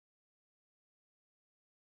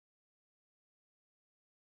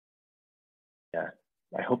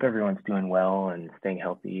I hope everyone's doing well and staying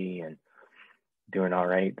healthy and doing all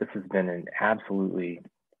right. This has been an absolutely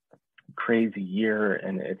crazy year,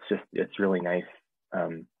 and it's really nice.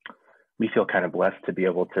 We feel kind of blessed to be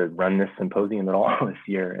able to run this symposium at all this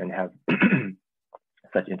year and have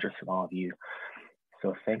such interest from all of you.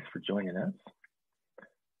 So thanks for joining us.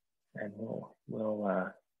 And we'll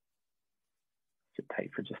sit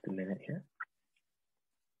tight for just a minute here.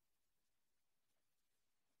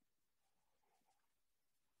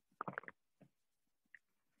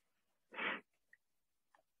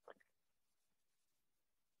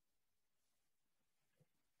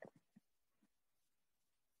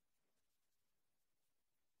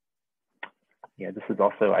 Yeah, this is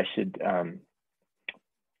also, I should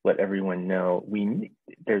let everyone know,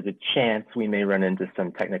 there's a chance we may run into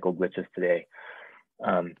some technical glitches today.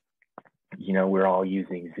 You know, we're all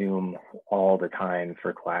using Zoom all the time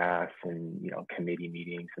for class and, you know, committee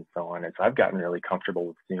meetings and so on. And so I've gotten really comfortable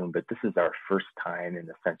with Zoom, but this is our first time in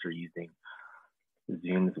the center using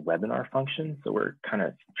Zoom's webinar function. So we're kind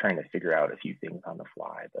of trying to figure out a few things on the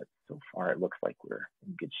fly, but so far it looks like we're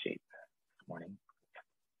in good shape this morning.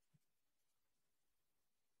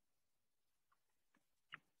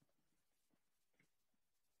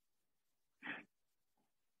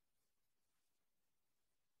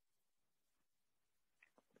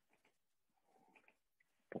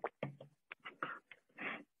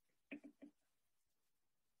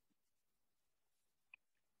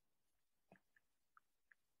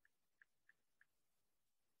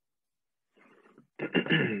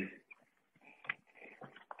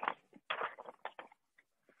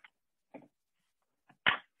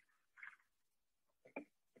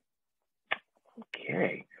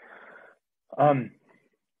 Okay.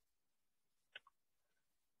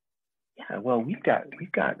 Yeah, well, we've got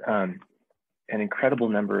an incredible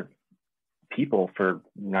number of people for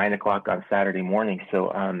 9 o'clock on Saturday morning.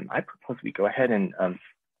 So I propose we go ahead and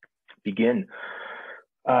begin.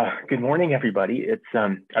 Good morning, everybody. It's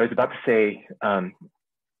I was about to say,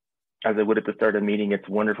 as I would at the start of the meeting, it's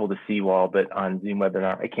wonderful to see you all, but on Zoom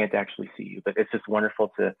webinar, I can't actually see you, but it's just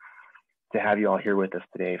wonderful to have you all here with us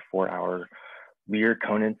today for our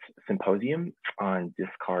Lear-Conant Symposium on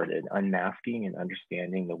Discarded, Unmasking and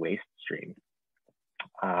Understanding the Waste Stream.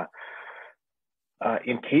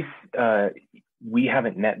 In case we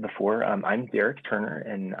haven't met before, I'm Derek Turner,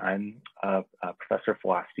 and I'm a professor of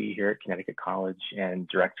philosophy here at Connecticut College and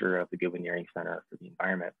director of the Goodwin-Niering Center for the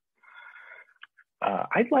Environment.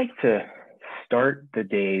 I'd like to start the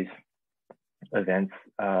day's events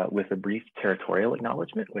with a brief territorial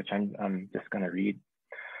acknowledgement, which I'm just going to read.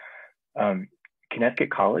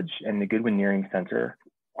 Connecticut College and the Goodwin-Niering Center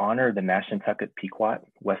honor the Mashantucket Pequot,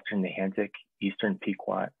 Western Niantic, Eastern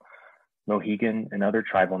Pequot, Mohegan, and other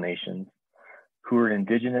tribal nations who are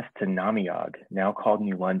indigenous to Namiog, now called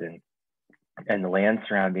New London, and the land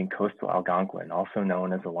surrounding coastal Algonquin, also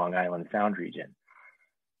known as the Long Island Sound region.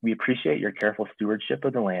 We appreciate your careful stewardship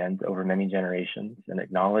of the land over many generations and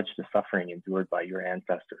acknowledge the suffering endured by your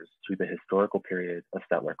ancestors through the historical period of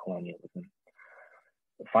settler colonialism.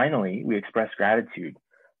 Finally, we express gratitude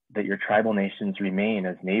that your tribal nations remain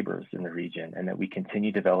as neighbors in the region and that we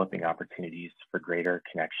continue developing opportunities for greater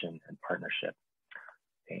connection and partnership.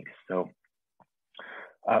 Thanks. So,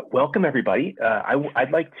 welcome everybody.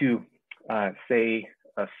 I'd like to say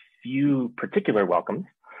a few particular welcomes.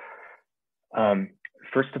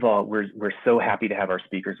 First of all, we're so happy to have our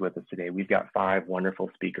speakers with us today. We've got 5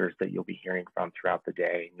 wonderful speakers that you'll be hearing from throughout the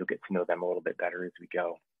day, and you'll get to know them a little bit better as we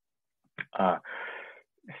go.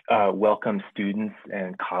 Welcome students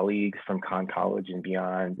and colleagues from Conn College and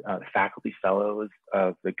beyond, faculty fellows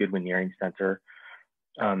of the Goodwin-Niering Center.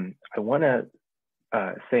 I want to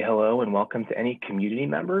say hello and welcome to any community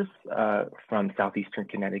members from Southeastern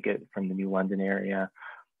Connecticut, from the New London area,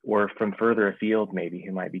 or from further afield maybe,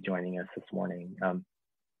 who might be joining us this morning.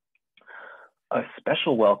 A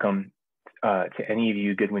special welcome to any of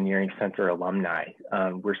you Goodwin-Niering Center alumni.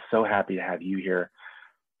 We're so happy to have you here.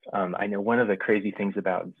 I know one of the crazy things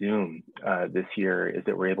about Zoom this year is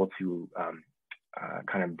that we're able to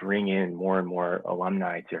kind of bring in more and more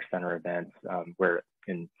alumni to our center events, where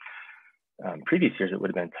in previous years it would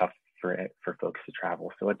have been tough for folks to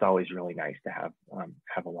travel. So it's always really nice to have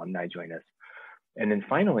alumni join us. And then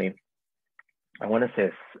finally, I want to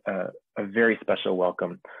say a very special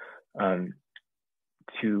welcome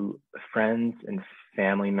to friends and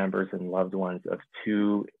family members and loved ones of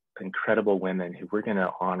 2 incredible women who we're going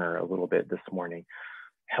to honor a little bit this morning,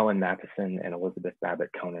 Helen Mathieson and Elizabeth Babbott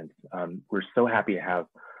Conant. We're so happy to have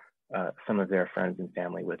some of their friends and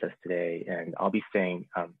family with us today, and I'll be saying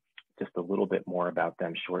just a little bit more about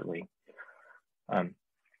them shortly.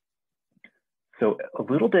 So a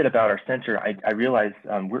little bit about our center. I realize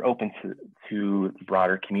we're open to the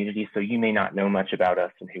broader community, so you may not know much about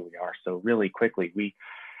us and who we are. So really quickly,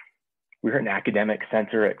 we're an academic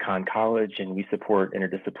center at Conn College, and we support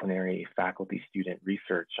interdisciplinary faculty-student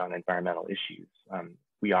research on environmental issues.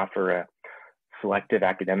 We offer a selective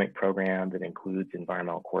academic program that includes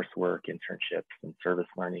environmental coursework, internships, and service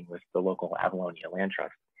learning with the local Avalonia Land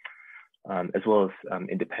Trust, as well as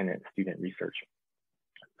independent student research.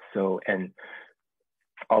 So, and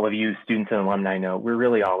all of you students and alumni know we're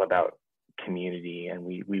really all about community, and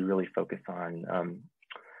we really focus on,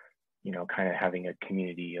 kind of having a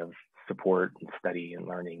community of support and study and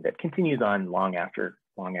learning that continues on long after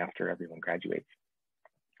everyone graduates.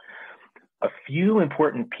 A few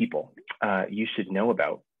important people you should know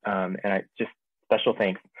about, and just special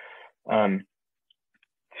thanks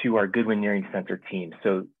to our Goodwin-Niering Center team.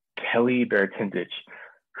 So Kelly Beretindich,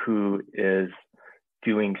 who is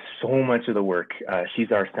doing so much of the work.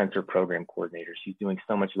 She's our center program coordinator. She's doing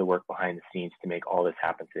so much of the work behind the scenes to make all this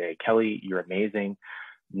happen today. Kelly, you're amazing.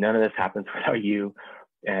 None of this happens without you.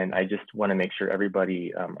 And I just want to make sure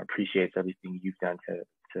everybody appreciates everything you've done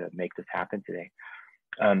to make this happen today.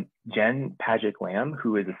 Jen Pajic-Lamb,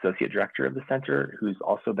 who is Associate Director of the Center, who's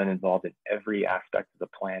also been involved in every aspect of the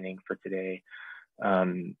planning for today,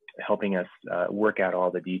 helping us work out all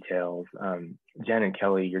the details. Jen and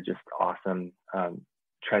Kelly, you're just awesome,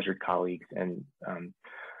 treasured colleagues. And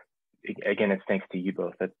again, it's thanks to you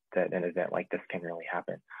both that an event like this can really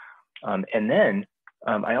happen. And then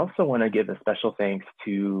I also want to give a special thanks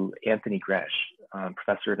to Anthony Gresh,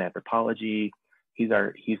 Professor of Anthropology. He's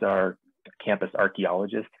our campus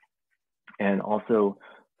archaeologist and also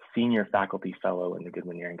Senior Faculty Fellow in the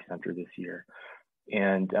Goodwin-Niering Center this year.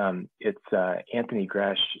 And it's Anthony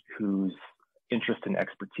Gresh, whose interest and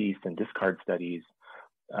expertise in discard studies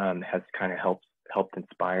has kind of helped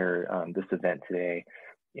inspire this event today.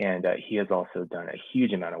 And he has also done a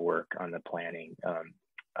huge amount of work on the planning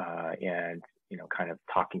and kind of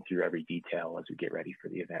talking through every detail as we get ready for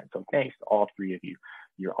the event. So thanks to all three of you.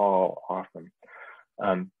 You're all awesome.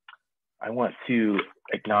 I want to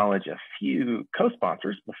acknowledge a few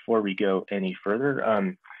co-sponsors before we go any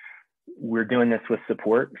further. We're doing this with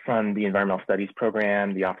support from the Environmental Studies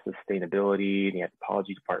Program, the Office of Sustainability, the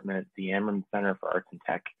Anthropology Department, the Amram Center for Arts and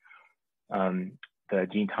Tech, the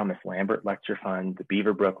Jean Thomas Lambert Lecture Fund, the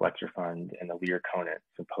Beaverbrook Lecture Fund, and the Lear-Conant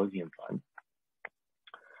Symposium Fund.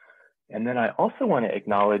 And then I also want to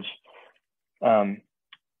acknowledge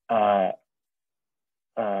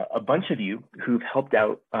a bunch of you who've helped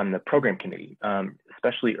out on the program committee,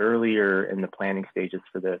 especially earlier in the planning stages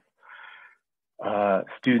for this.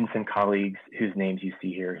 Students and colleagues whose names you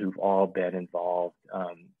see here, who've all been involved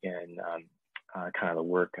in kind of the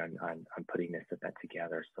work on putting this event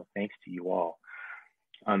together. So thanks to you all.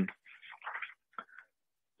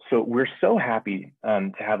 So we're so happy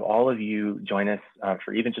to have all of you join us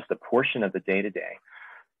for even just a portion of the day today.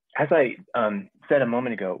 As I said a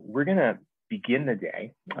moment ago, we're gonna begin the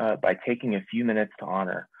day by taking a few minutes to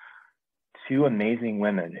honor two amazing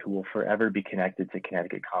women who will forever be connected to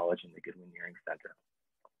Connecticut College and the Goodwin-Niering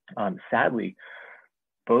Center. Sadly,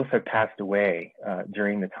 both have passed away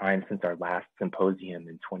during the time since our last symposium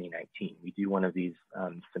in 2019. We do one of these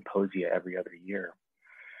symposia every other year.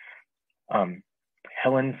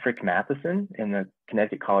 Helen Fricke Mathieson in the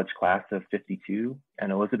Connecticut College class of 52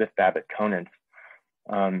 and Elizabeth Babbott Conant,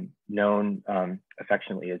 known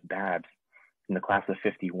affectionately as Babs, in the class of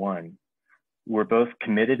 51, were both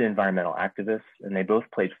committed environmental activists, and they both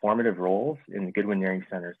played formative roles in the Goodwin-Niering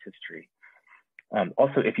Center's history.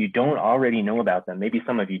 Also, if you don't already know about them, maybe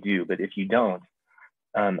some of you do, but if you don't,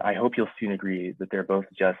 I hope you'll soon agree that they're both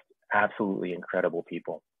just absolutely incredible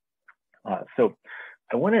people. So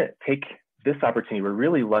I want to take this opportunity. We're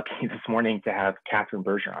really lucky this morning to have Catherine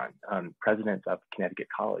Bergeron, president of Connecticut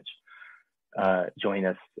College, join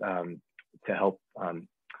us to help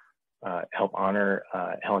honor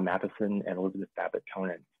Helen Mathieson and Elizabeth Babbott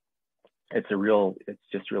Conant. It's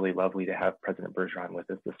just really lovely to have President Bergeron with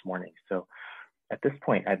us this morning. So at this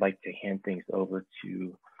point, I'd like to hand things over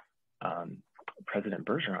to President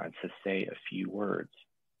Bergeron to say a few words.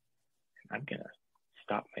 I'm gonna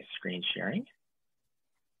stop my screen sharing.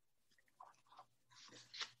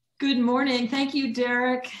 Good morning. Thank you,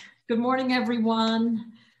 Derek. Good morning,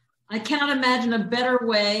 everyone. I cannot imagine a better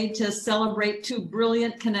way to celebrate two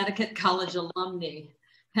brilliant Connecticut College alumni,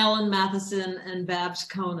 Helen Mathieson and Babs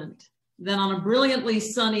Conant, than on a brilliantly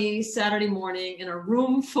sunny Saturday morning in a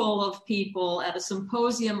room full of people at a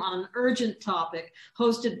symposium on an urgent topic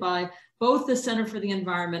hosted by both the Center for the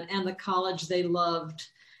Environment and the college they loved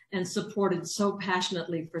and supported so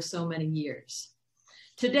passionately for so many years.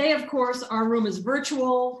 Today, of course, our room is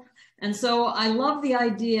virtual, and so I love the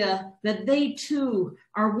idea that they too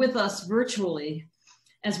are with us virtually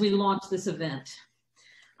as we launch this event.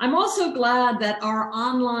 I'm also glad that our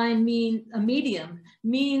online medium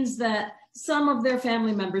means that some of their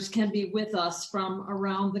family members can be with us from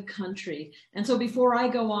around the country. And so before I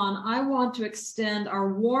go on, I want to extend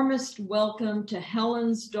our warmest welcome to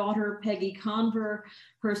Helen's daughter, Peggy Conver,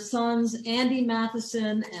 her sons, Andy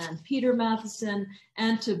Mathieson and Peter Mathieson,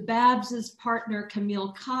 and to Babs's partner,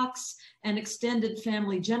 Camille Cox, and extended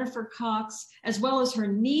family, Jennifer Cox, as well as her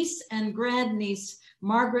niece and grandniece,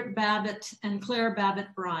 Margaret Babbott and Claire Babbott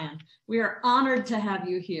Bryan. We are honored to have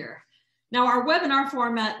you here. Now, our webinar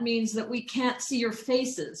format means that we can't see your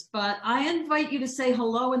faces, but I invite you to say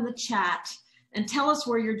hello in the chat and tell us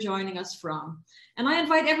where you're joining us from. And I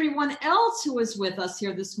invite everyone else who is with us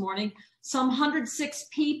here this morning, some 106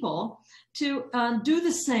 people, to do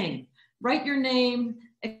the same. Write your name,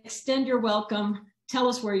 extend your welcome, tell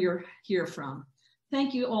us where you're here from.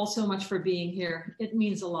 Thank you all so much for being here. It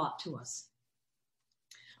means a lot to us.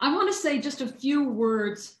 I want to say just a few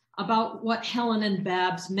words about what Helen and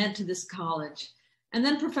Babs meant to this college. And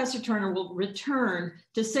then Professor Turner will return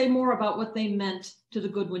to say more about what they meant to the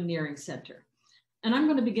Goodwin-Niering Center. And I'm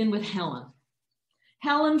going to begin with Helen.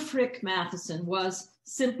 Helen Fricke Mathieson was,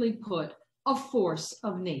 simply put, a force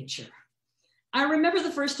of nature. I remember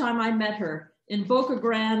the first time I met her in Boca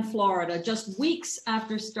Grande, Florida, just weeks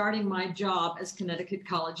after starting my job as Connecticut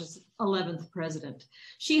College's 11th president.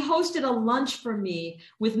 She hosted a lunch for me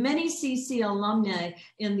with many CC alumni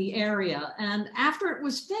in the area. And after it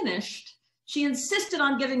was finished, she insisted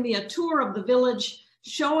on giving me a tour of the village,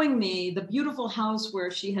 showing me the beautiful house where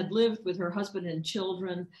she had lived with her husband and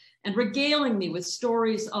children, and regaling me with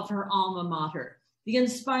stories of her alma mater, the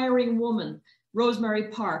inspiring woman, Rosemary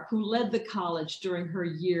Park, who led the college during her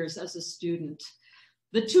years as a student.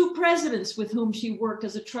 The two presidents with whom she worked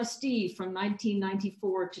as a trustee from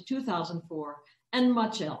 1994 to 2004, and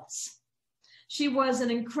much else. She was an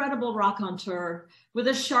incredible raconteur with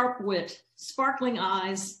a sharp wit, sparkling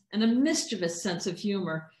eyes, and a mischievous sense of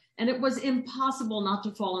humor, and it was impossible not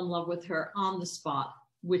to fall in love with her on the spot,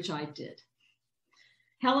 which I did.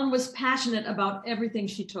 Helen was passionate about everything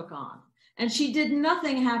she took on, and she did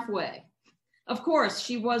nothing halfway. Of course,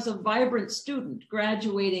 she was a vibrant student,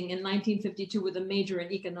 graduating in 1952 with a major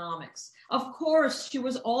in economics. Of course, she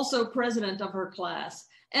was also president of her class.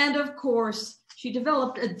 And of course, she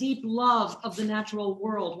developed a deep love of the natural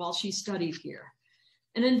world while she studied here.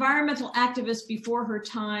 An environmental activist before her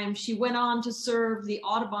time, she went on to serve the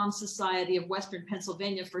Audubon Society of Western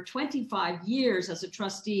Pennsylvania for 25 years as a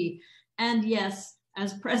trustee, and yes,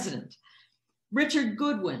 as president. Richard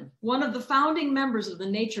Goodwin, one of the founding members of the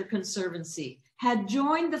Nature Conservancy, had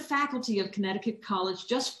joined the faculty of Connecticut College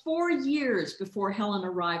just 4 years before Helen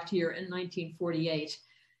arrived here in 1948.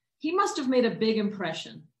 He must have made a big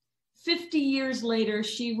impression. 50 years later,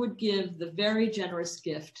 she would give the very generous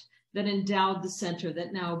gift that endowed the center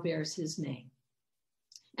that now bears his name.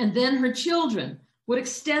 And then her children would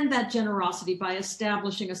extend that generosity by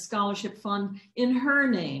establishing a scholarship fund in her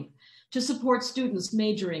name to support students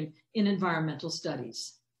majoring in environmental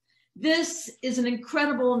studies. This is an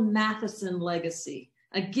incredible Mathieson legacy,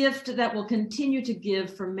 a gift that will continue to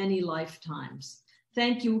give for many lifetimes.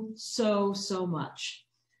 Thank you so, so much.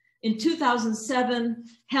 In 2007,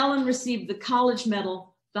 Helen received the College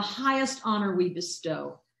Medal, the highest honor we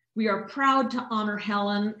bestow. We are proud to honor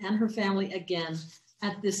Helen and her family again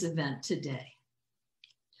at this event today.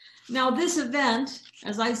 Now, this event,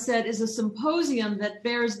 as I said, is a symposium that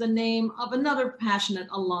bears the name of another passionate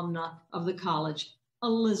alumna of the college,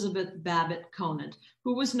 Elizabeth Babbott Conant,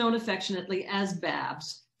 who was known affectionately as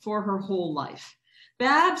Babs for her whole life.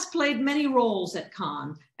 Babs played many roles at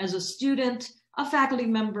Conn as a student, a faculty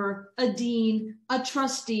member, a dean, a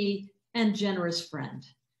trustee, and generous friend.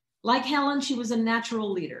 Like Helen, she was a natural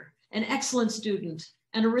leader, an excellent student,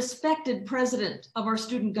 and a respected president of our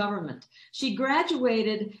student government. She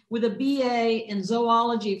graduated with a BA in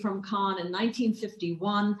zoology from Conn in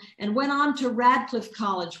 1951 and went on to Radcliffe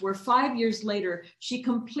College, where 5 years later, she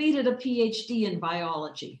completed a PhD in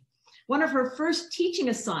biology. One of her first teaching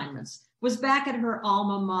assignments was back at her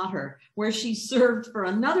alma mater, where she served for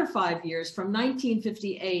another 5 years from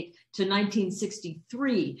 1958 to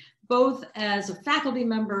 1963, both as a faculty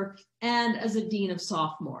member and as a dean of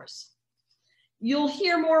sophomores. You'll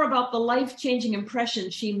hear more about the life-changing impression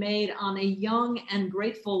she made on a young and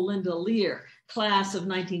grateful Linda Lear, class of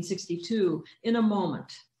 1962, in a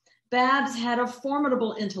moment. Babs had a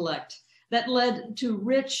formidable intellect that led to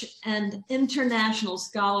rich and international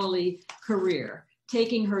scholarly career.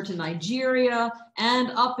 taking her to Nigeria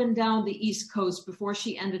and up and down the East Coast before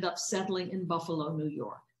she ended up settling in Buffalo, New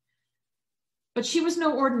York. But she was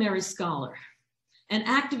no ordinary scholar. An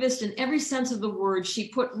activist in every sense of the word, she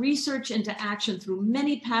put research into action through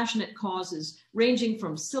many passionate causes, ranging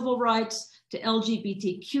from civil rights to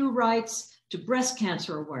LGBTQ rights to breast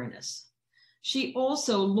cancer awareness. She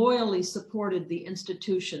also loyally supported the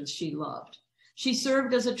institutions she loved. She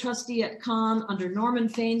served as a trustee at Conn under Norman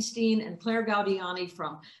Feinstein and Claire Gaudiani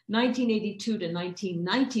from 1982 to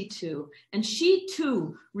 1992, and she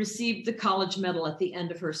too received the College Medal at the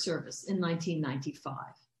end of her service in 1995.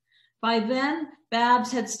 By then,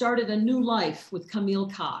 Babs had started a new life with Camille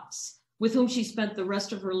Cox, with whom she spent the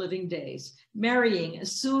rest of her living days, marrying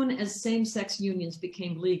as soon as same-sex unions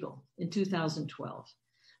became legal in 2012.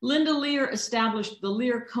 Linda Lear established the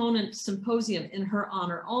Lear-Conant Symposium in her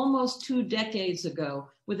honor almost 2 decades ago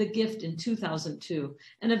with a gift in 2002,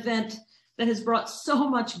 an event that has brought so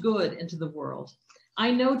much good into the world. I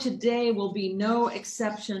know today will be no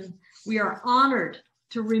exception. We are honored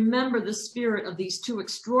to remember the spirit of these 2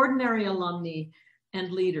 extraordinary alumni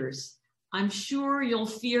and leaders. I'm sure you'll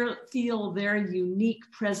feel their unique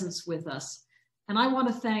presence with us. And I want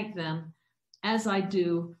to thank them, as I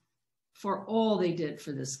do, for all they did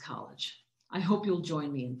for this college. I hope you'll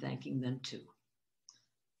join me in thanking them too.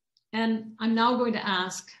 And I'm now going to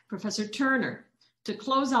ask Professor Turner to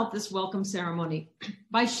close out this welcome ceremony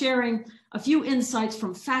by sharing a few insights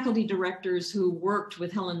from faculty directors who worked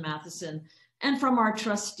with Helen Mathieson and from our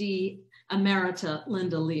trustee emerita,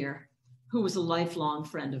 Linda Lear, who was a lifelong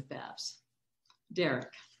friend of Babs.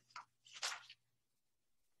 Derek.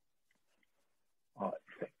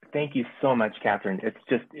 Thank you so much, Catherine.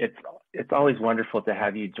 It's always wonderful to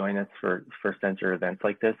have you join us for center events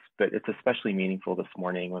like this, but it's especially meaningful this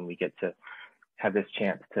morning when we get to have this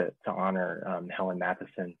chance to honor Helen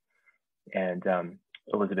Mathieson and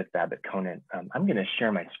Elizabeth Babbott Conant. I'm going to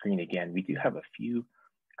share my screen again. We do have a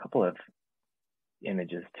couple of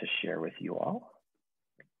images to share with you all.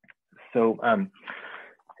 So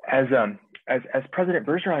as President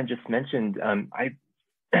Bergeron just mentioned, I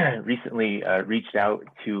recently reached out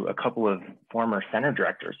to a couple of former center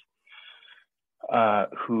directors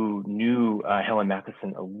who knew Helen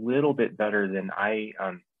Mathieson a little bit better than I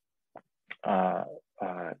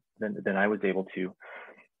was able to.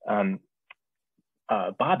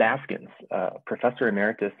 Bob Askins, Professor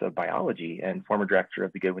Emeritus of Biology and former director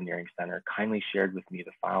of the Goodwin-Niering Center, kindly shared with me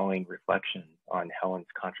the following reflections on Helen's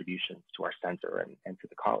contributions to our center and to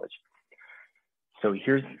the college. So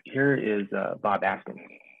here is Bob Askins.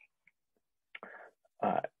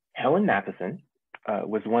 Helen Mathieson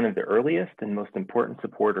was one of the earliest and most important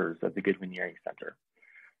supporters of the Goodwin-Niering Center.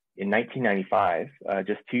 In 1995,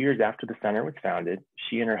 just 2 years after the center was founded,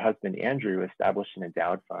 she and her husband Andrew established an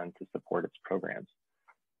endowed fund to support its programs.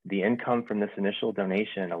 The income from this initial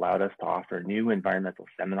donation allowed us to offer new environmental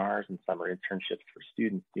seminars and summer internships for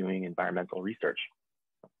students doing environmental research.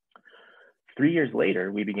 3 years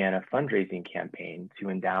later, we began a fundraising campaign to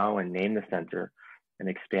endow and name the center and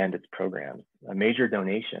expand its programs. A major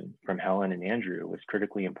donation from Helen and Andrew was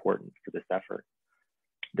critically important for this effort.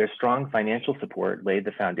 Their strong financial support laid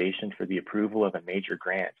the foundation for the approval of a major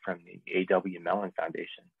grant from the A.W. Mellon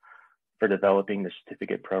Foundation for developing the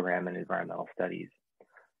certificate program in environmental studies.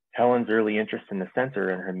 Helen's early interest in the center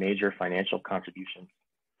and her major financial contributions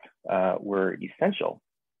were essential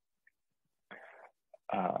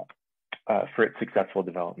for its successful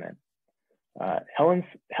development.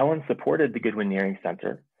 Helen supported the Goodwin-Niering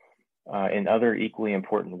Center in other equally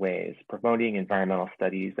important ways, promoting environmental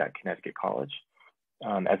studies at Connecticut College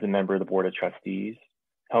as a member of the Board of Trustees,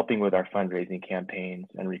 helping with our fundraising campaigns,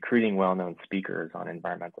 and recruiting well-known speakers on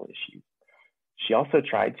environmental issues. She also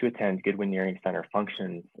tried to attend Goodwin-Niering Center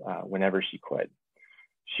functions whenever she could.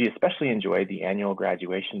 She especially enjoyed the annual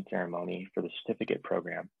graduation ceremony for the certificate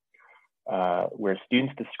program, where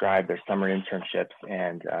students describe their summer internships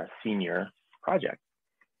and senior projects.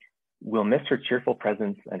 We'll miss her cheerful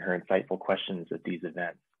presence and her insightful questions at these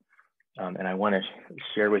events. And I want to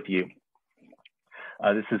share with you,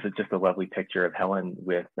 this is just a lovely picture of Helen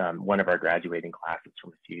with one of our graduating classes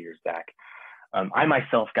from a few years back. I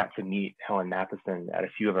myself got to meet Helen Mathieson at a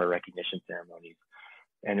few of our recognition ceremonies,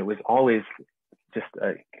 and it was always just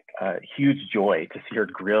a huge joy to see her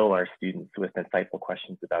grill our students with insightful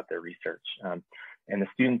questions about their research. And the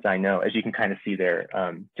students I know, as you can kind of see there,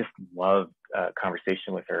 just loved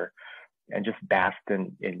conversation with her and just basked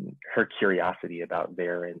in her curiosity about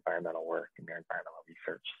their environmental work and their environmental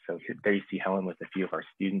research. So there you see Helen with a few of our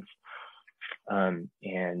students.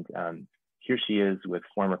 here she is with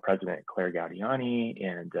former President Claire Gaudiani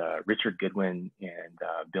and Richard Goodwin and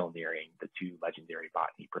Bill Niering, the two legendary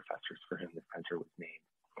botany professors for whom the center was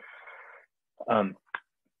named.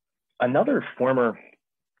 Another former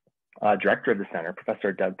director of the center,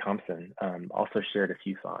 Professor Doug Thompson, also shared a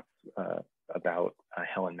few thoughts about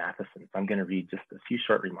Helen Mathieson. So I'm going to read just a few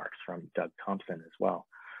short remarks from Doug Thompson as well.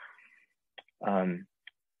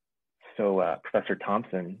 Professor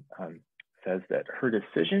Thompson says that her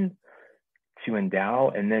decision to endow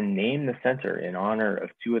and then name the center in honor of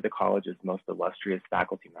two of the college's most illustrious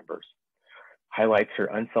faculty members highlights her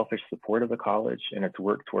unselfish support of the college and its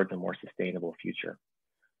work towards a more sustainable future.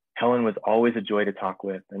 Helen was always a joy to talk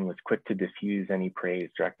with and was quick to diffuse any praise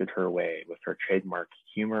directed her way with her trademark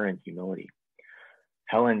humor and humility.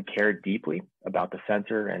 Helen cared deeply about the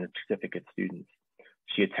center and its certificate students.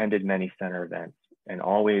 She attended many center events and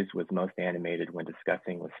always was most animated when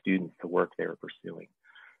discussing with students the work they were pursuing.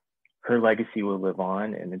 Her legacy will live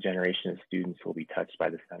on, and the generation of students will be touched by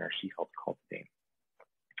the center she helped cultivate.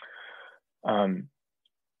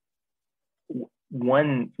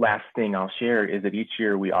 One last thing I'll share is that each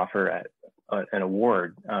year we offer an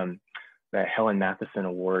award, the Helen Mathieson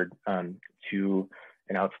Award, to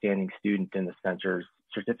an outstanding student in the center's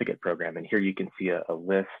certificate program. And here you can see a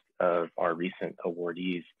list of our recent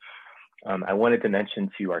awardees. I wanted to mention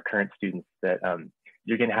to our current students that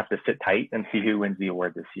you're going to have to sit tight and see who wins the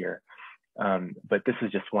award this year. But this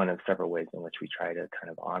is just one of several ways in which we try to kind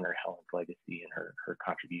of honor Helen's legacy and her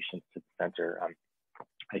contributions to the center.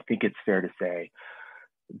 I think it's fair to say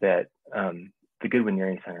that the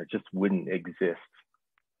Goodwin-Niering Center just wouldn't exist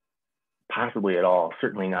possibly at all,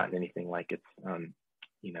 certainly not in anything like its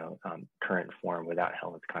current form without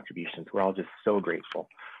Helen's contributions. We're all just so grateful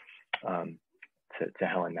to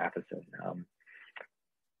Helen Mathieson.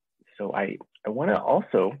 So I want to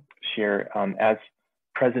also share, as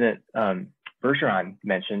President Bergeron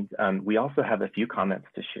mentioned, we also have a few comments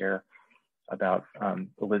to share about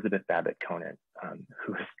Elizabeth Babbott Conant,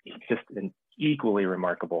 who is just an equally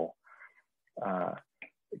remarkable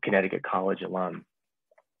Connecticut College alum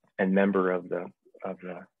and member of the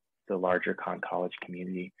larger Conn College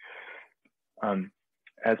community.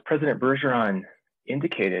 As President Bergeron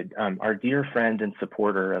indicated, our dear friend and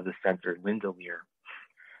supporter of the center, Linda Lear,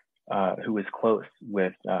 who is close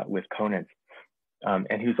with Conant,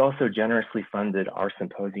 and who's also generously funded our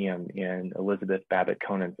symposium in Elizabeth Babbott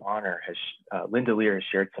Conant's honor, Linda Lear has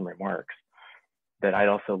shared some remarks that I'd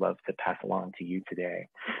also love to pass along to you today.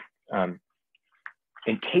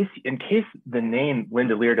 In case the name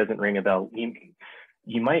Linda Lear doesn't ring a bell,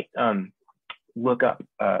 you might look up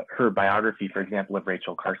her biography, for example, of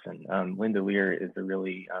Rachel Carson. Linda Lear is a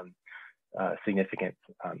really significant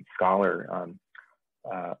scholar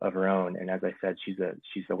of her own, and as I said, she's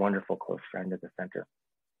a wonderful close friend of the center.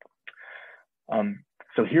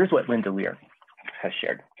 So here's what Linda Lear has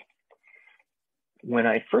shared. When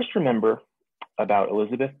I first remember about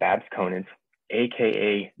Elizabeth Babs Conant,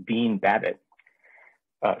 aka Dean Babbott,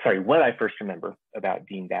 what I first remember about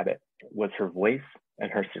Dean Babbott was her voice and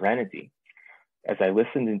her serenity as I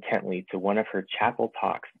listened intently to one of her chapel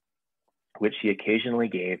talks, which she occasionally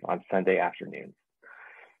gave on Sunday afternoons.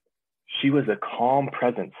 She was a calm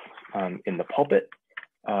presence in the pulpit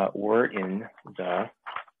or in the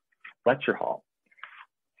lecture hall.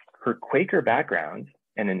 Her Quaker background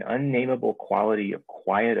and an unnameable quality of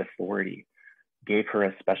quiet authority gave her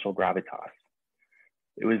a special gravitas.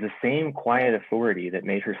 It was the same quiet authority that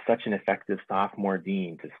made her such an effective sophomore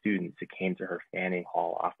dean to students who came to her Fanning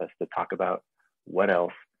Hall office to talk about what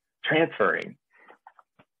else? Transferring.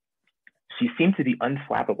 She seemed to be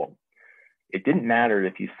unflappable. It didn't matter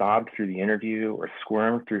if you sobbed through the interview or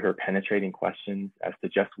squirmed through her penetrating questions as to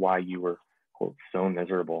just why you were, quote, so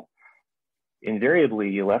miserable. Invariably,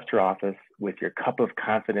 you left her office with your cup of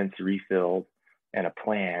confidence refilled and a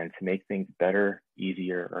plan to make things better,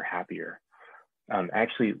 easier, or happier. I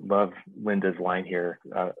actually love Linda's line here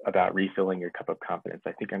about refilling your cup of confidence.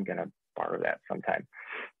 I think I'm going to borrow that sometime.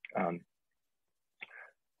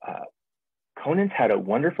 Conant had a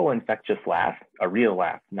wonderful infectious laugh, a real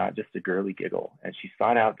laugh, not just a girly giggle, and she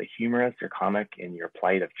sought out the humorous or comic in your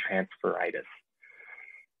plight of transferitis.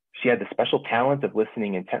 She had the special talent of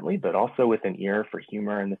listening intently, but also with an ear for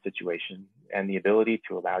humor in the situation and the ability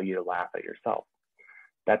to allow you to laugh at yourself.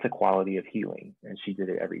 That's a quality of healing, and she did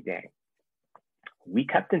it every day. We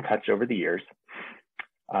kept in touch over the years.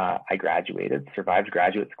 I graduated, survived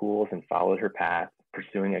graduate schools, and followed her path,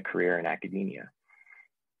 pursuing a career in academia.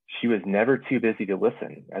 She was never too busy to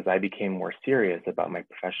listen as I became more serious about my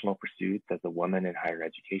professional pursuits as a woman in higher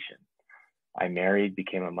education. I married,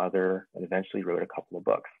 became a mother, and eventually wrote a couple of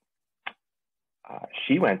books.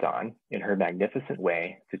 She went on in her magnificent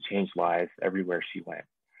way to change lives everywhere she went.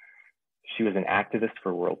 She was an activist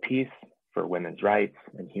for world peace, for women's rights,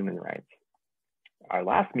 and human rights. Our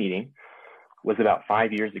last meeting was about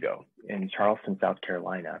 5 years ago in Charleston, South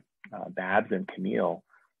Carolina. Babs and Camille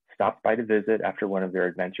stopped by to visit after one of their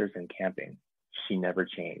adventures in camping. She never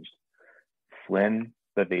changed. Slim,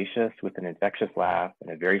 vivacious, with an infectious laugh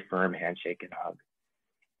and a very firm handshake and hug.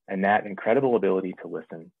 And that incredible ability to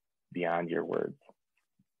listen beyond your words.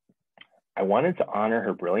 I wanted to honor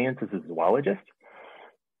her brilliance as a zoologist,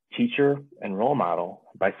 teacher, and role model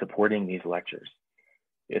by supporting these lectures.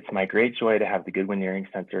 It's my great joy to have the Goodwin-Niering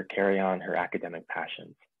Center carry on her academic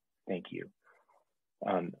passions. Thank you.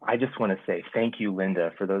 I just want to say thank you,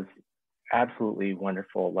 Linda, for those absolutely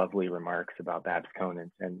wonderful, lovely remarks about Babs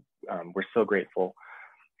Conant. And we're so grateful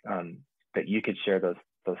that you could share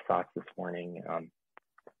those thoughts this morning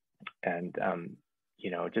and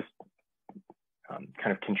just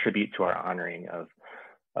kind of contribute to our honoring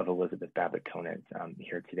of Elizabeth Babbott Conant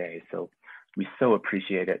here today. So we so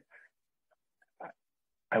appreciate it.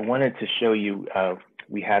 I wanted to show you,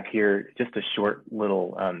 we have here just a short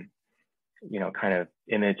little, kind of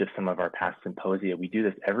image of some of our past symposia. We do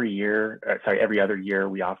this every other year,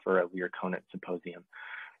 we offer a Lear-Conant Symposium.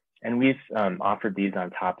 And we've offered these on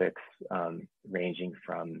topics ranging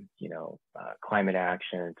from, climate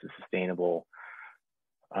action to sustainable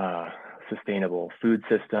food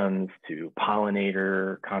systems to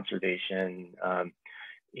pollinator conservation.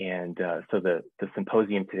 So the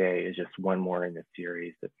symposium today is just one more in the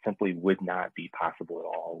series that simply would not be possible at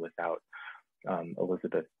all without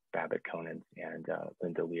Elizabeth Babbott Conant and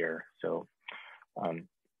Linda Lear. So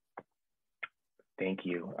thank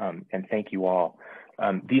you, and thank you all.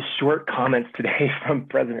 These short comments today from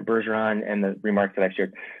President Bergeron and the remarks that I've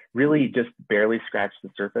shared really just barely scratch the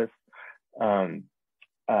surface.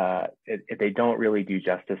 They don't really do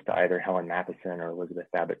justice to either Helen Mathieson or Elizabeth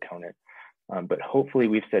Babbott Conant. But hopefully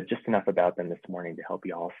we've said just enough about them this morning to help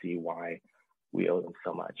you all see why we owe them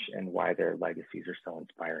so much and why their legacies are so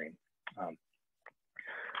inspiring.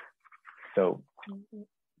 So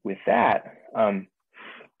with that,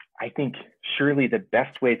 I think surely the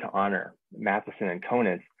best way to honor Mathieson and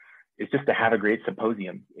Conant is just to have a great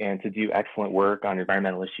symposium and to do excellent work on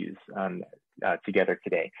environmental issues together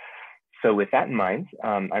today. So with that in mind,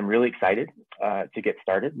 I'm really excited to get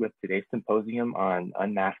started with today's symposium on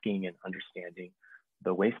unmasking and understanding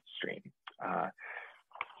the waste stream.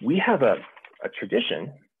 We have a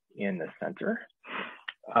tradition in the center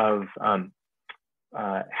of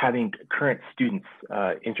having current students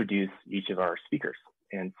introduce each of our speakers.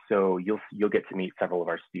 And so you'll get to meet several of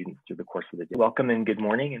our students through the course of the day. Welcome and good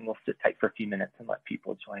morning, and we'll sit tight for a few minutes and let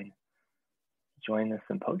people join the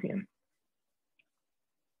symposium.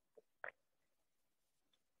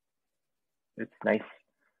 It's nice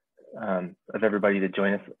of everybody to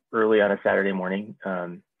join us early on a Saturday morning.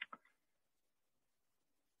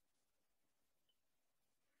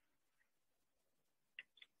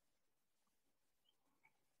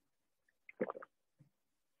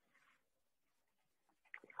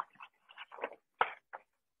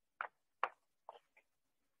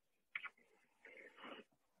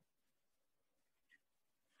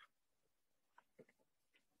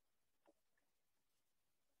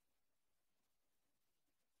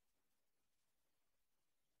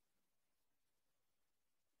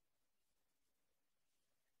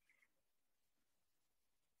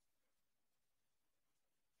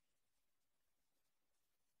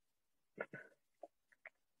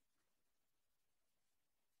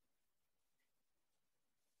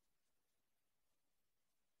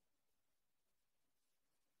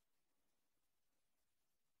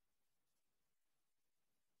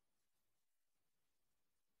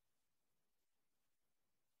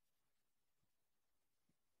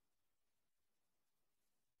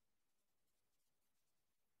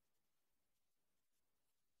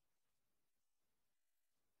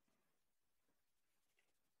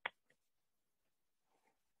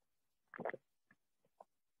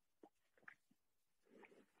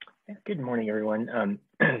 Good morning, everyone.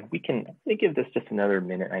 We can give this just another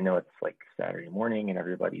minute. I know it's like Saturday morning and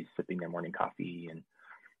everybody's sipping their morning coffee and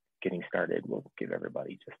getting started. We'll give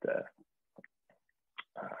everybody just a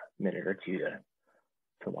minute or two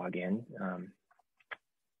to log in.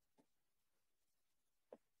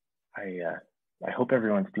 I hope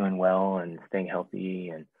everyone's doing well and staying healthy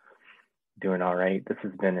and doing all right. This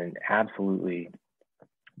has been an absolutely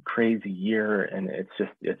crazy year, and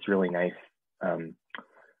it's really nice.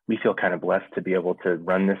 We feel kind of blessed to be able to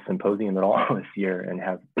run this symposium at all this year and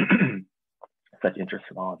have such interest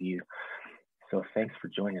from all of you. So thanks for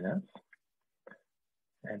joining us.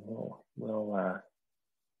 And we'll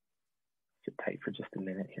sit tight for just a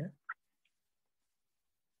minute here.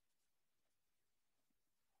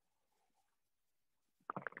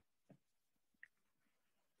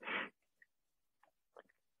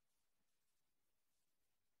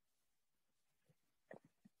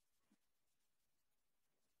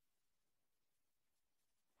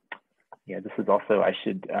 Yeah, this is also, I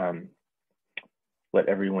should let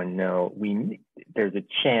everyone know, there's a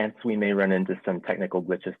chance we may run into some technical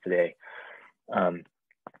glitches today.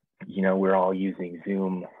 You know, we're all using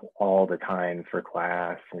Zoom all the time for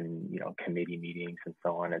class and, you know, committee meetings and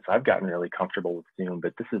so on. And so I've gotten really comfortable with Zoom,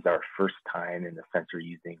 but this is our first time in the center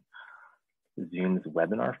using Zoom's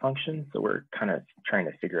webinar function. So we're kind of trying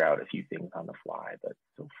to figure out a few things on the fly, but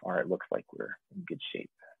so far it looks like we're in good shape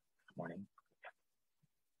this morning.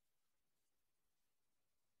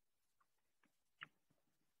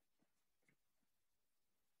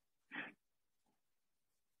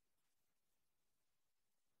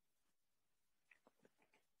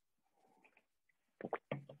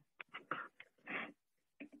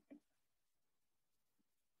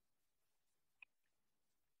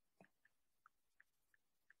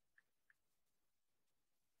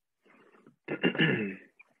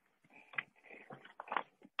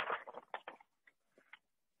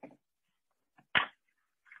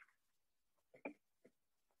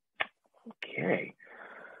 Okay.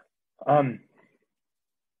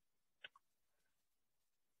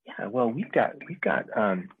 Yeah, well, we've got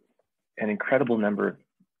an incredible number of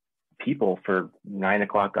people for 9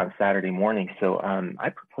 o'clock on Saturday morning. So I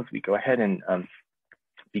propose we go ahead and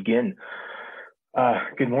begin.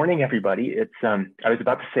 Good morning, everybody. It's I was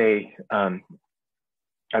about to say,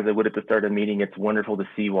 as I would at the start of the meeting, it's wonderful to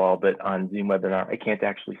see you all, but on Zoom webinar, I can't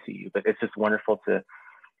actually see you, but it's just wonderful to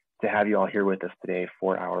have you all here with us today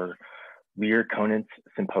for our Lear-Conant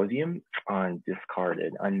Symposium on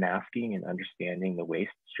Discarded, Unmasking and Understanding the Waste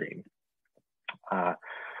Stream.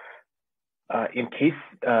 In case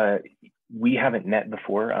we haven't met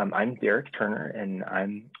before, I'm Derek Turner, and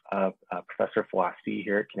I'm a professor of philosophy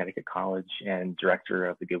here at Connecticut College and director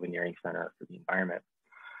of the Goodwin-Niering Center for the Environment.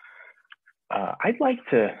 I'd like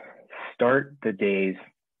to start the day's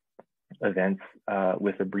events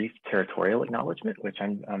with a brief territorial acknowledgement, which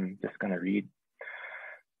I'm just going to read.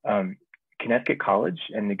 Connecticut College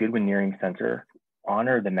and the Goodwin-Niering Center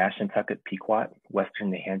honor the Mashantucket Pequot,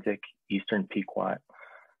 Western Niantic, Eastern Pequot,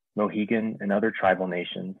 Mohegan, and other tribal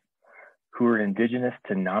nations who are indigenous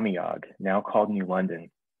to Namiog, now called New London,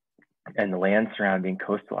 and the land surrounding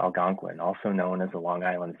coastal Algonquin, also known as the Long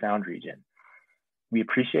Island Sound region. We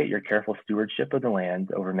appreciate your careful stewardship of the land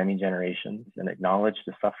over many generations and acknowledge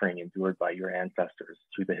the suffering endured by your ancestors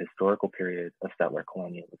through the historical period of settler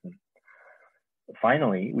colonialism.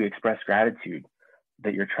 Finally, we express gratitude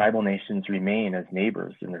that your tribal nations remain as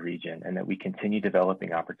neighbors in the region and that we continue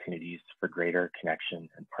developing opportunities for greater connection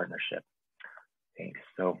and partnership. Thanks.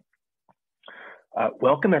 So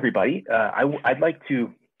welcome, everybody. I'd like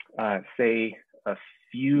to say a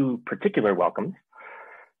few particular welcomes.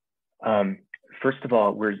 First of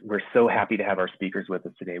all, we're so happy to have our speakers with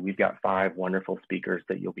us today. We've got 5 wonderful speakers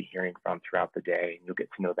that you'll be hearing from throughout the day, and you'll get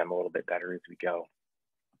to know them a little bit better as we go.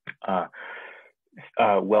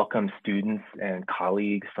 Welcome students and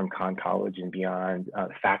colleagues from Conn College and beyond,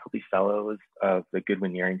 faculty fellows of the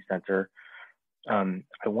Goodwin-Niering Center. I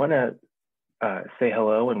want to say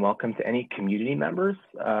hello and welcome to any community members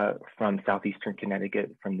from Southeastern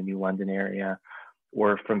Connecticut, from the New London area,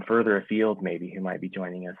 or from further afield maybe, who might be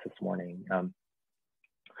joining us this morning.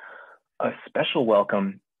 A special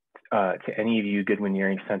welcome to any of you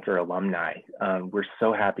Goodwin-Niering Center alumni. We're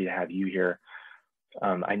so happy to have you here.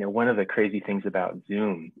 I know one of the crazy things about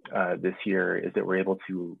Zoom this year is that we're able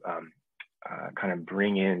to kind of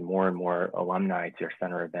bring in more and more alumni to our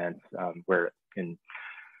center events, where in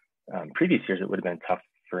previous years it would have been tough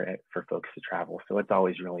for folks to travel. So it's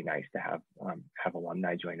always really nice to have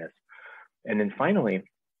alumni join us. And then finally,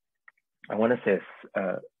 I want to say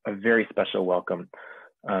a very special welcome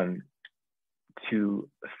to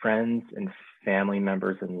friends and family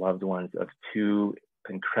members and loved ones of 2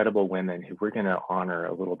 incredible women who we're going to honor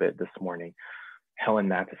a little bit this morning, Helen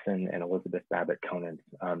Mathieson and Elizabeth Babbott Conant.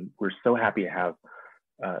 We're so happy to have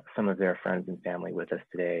some of their friends and family with us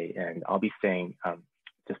today, and I'll be saying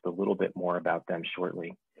just a little bit more about them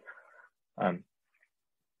shortly.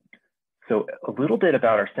 So a little bit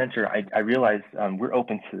about our center. I realize we're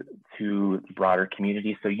open to the broader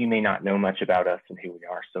community, so you may not know much about us and who we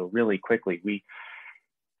are. So really quickly,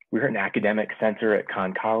 we're an academic center at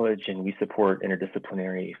Conn College, and we support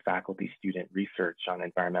interdisciplinary faculty-student research on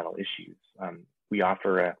environmental issues. We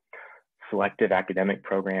offer a selective academic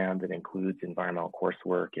program that includes environmental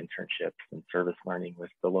coursework, internships, and service learning with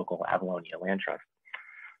the local Avalonia Land Trust,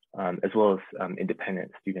 as well as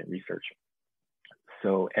independent student research.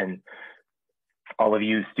 So, and all of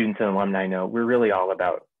you students and alumni know we're really all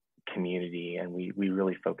about community, and we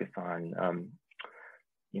really focus on,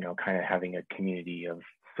 kind of having a community of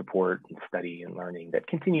support and study and learning that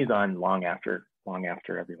continues on long after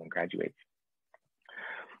everyone graduates.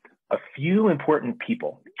 A few important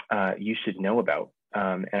people you should know about,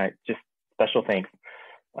 and just special thanks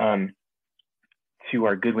to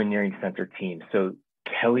our Goodwin-Niering Center team. So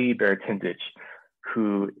Kelly Baratinzich,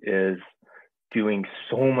 who is doing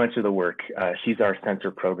so much of the work. She's our center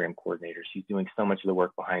program coordinator. She's doing so much of the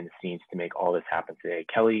work behind the scenes to make all this happen today.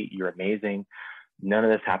 Kelly, you're amazing. None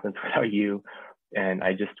of this happens without you. And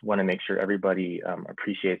I just want to make sure everybody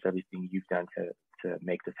appreciates everything you've done to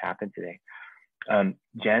make this happen today.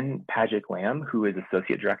 Jen Pajic-Lamb, who is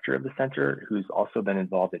Associate Director of the Center, who's also been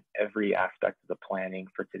involved in every aspect of the planning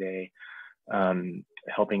for today,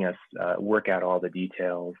 helping us work out all the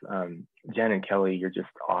details. Jen and Kelly, you're just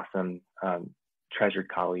awesome, treasured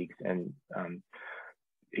colleagues. And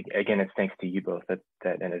again, it's thanks to you both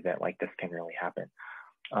that an event like this can really happen.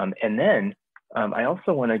 And then I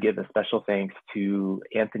also want to give a special thanks to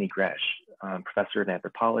Anthony Gresh, Professor of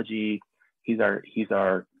Anthropology. He's our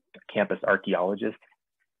campus archaeologist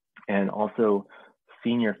and also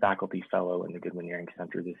Senior Faculty Fellow in the Goodwin-Niering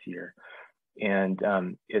Center this year. And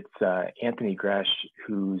it's Anthony Gresh,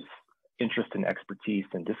 whose interest and expertise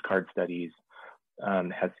in discard studies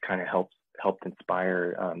has kind of helped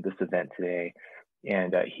inspire this event today.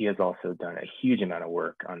 And he has also done a huge amount of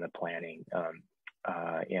work on the planning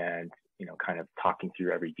and kind of talking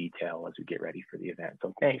through every detail as we get ready for the event.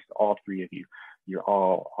 So thanks to all three of you. You're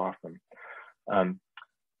all awesome.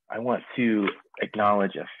 I want to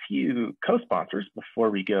acknowledge a few co-sponsors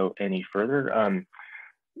before we go any further.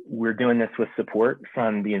 We're doing this with support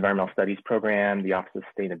from the Environmental Studies Program, the Office of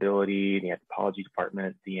Sustainability, the Anthropology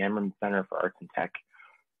Department, the Amram Center for Arts and Tech,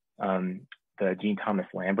 the Jean Thomas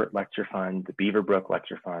Lambert Lecture Fund, the Beaverbrook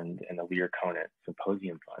Lecture Fund, and the Lear-Conant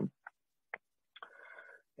Symposium Fund.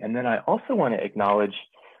 And then I also want to acknowledge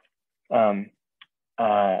a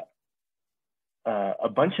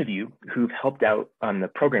bunch of you who've helped out on the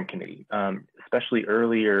program committee, especially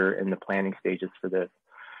earlier in the planning stages for this.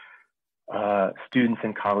 Students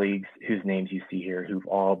and colleagues whose names you see here, who've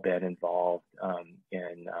all been involved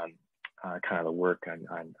in kind of the work on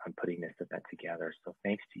putting this event together. So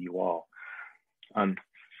thanks to you all.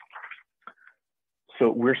 So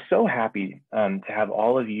we're so happy to have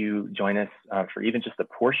all of you join us for even just a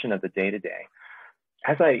portion of the day today.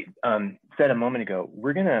 As I said a moment ago,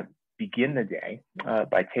 we're gonna begin the day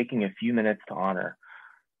by taking a few minutes to honor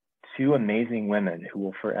two amazing women who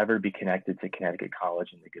will forever be connected to Connecticut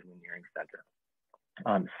College and the Goodwin-Niering Center.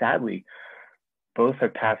 Sadly, both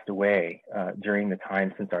have passed away during the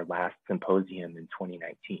time since our last symposium in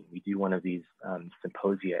 2019. We do one of these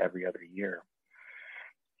symposia every other year.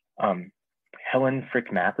 Helen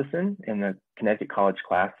Fricke Mathieson in the Connecticut College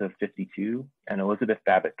class of 52 and Elizabeth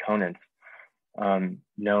Babbott Conant,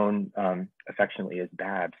 known affectionately as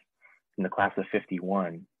Babs, in the class of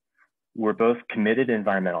 51, were both committed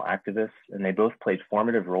environmental activists, and they both played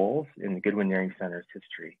formative roles in the Goodwin-Niering Center's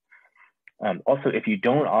history. Also, if you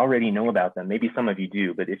don't already know about them, maybe some of you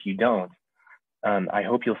do, but if you don't, I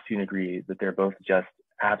hope you'll soon agree that they're both just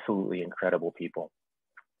absolutely incredible people.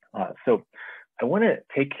 So I want to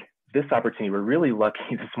take this opportunity. We're really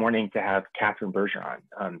lucky this morning to have Catherine Bergeron,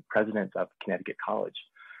 president of Connecticut College,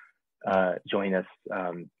 join us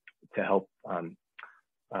to help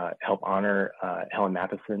honor Helen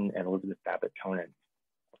Mathieson and Elizabeth Babbott Conant.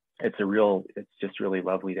 It's just really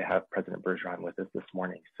lovely to have President Bergeron with us this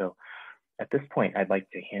morning. So at this point, I'd like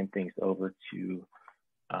to hand things over to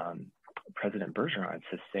President Bergeron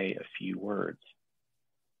to say a few words.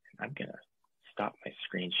 I'm gonna stop my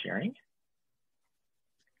screen sharing.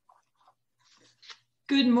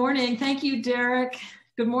 Good morning. Thank you, Derek.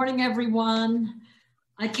 Good morning, everyone.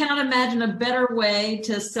 I cannot imagine a better way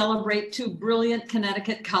to celebrate two brilliant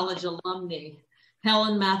Connecticut College alumni,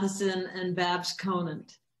 Helen Mathieson and Babs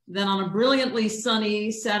Conant, than on a brilliantly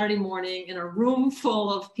sunny Saturday morning in a room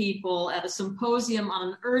full of people at a symposium on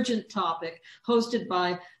an urgent topic hosted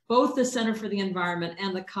by both the Center for the Environment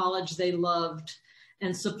and the college they loved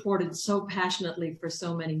and supported so passionately for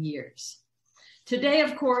so many years. Today,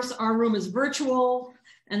 of course, our room is virtual,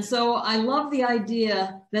 and so I love the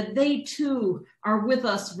idea that they too are with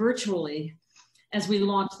us virtually as we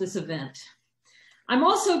launch this event. I'm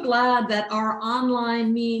also glad that our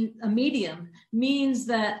online medium means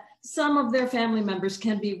that some of their family members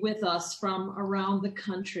can be with us from around the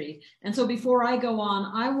country. And so before I go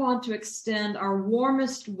on, I want to extend our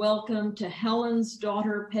warmest welcome to Helen's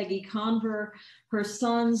daughter, Peggy Conver, her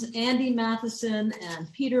sons, Andy Mathieson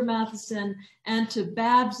and Peter Mathieson, and to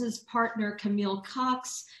Babs's partner, Camille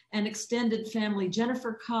Cox, and extended family,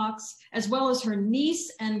 Jennifer Cox, as well as her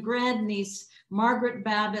niece and grandniece, Margaret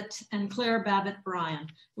Babbott and Claire Babbott Bryan.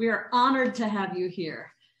 We are honored to have you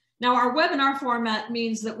here. Now, our webinar format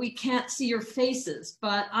means that we can't see your faces,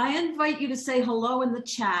 but I invite you to say hello in the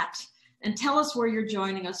chat and tell us where you're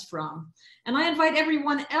joining us from. And I invite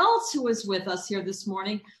everyone else who is with us here this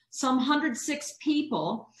morning, some 106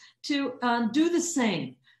 people, to do the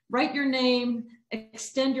same. Write your name,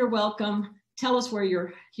 extend your welcome, tell us where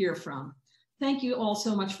you're here from. Thank you all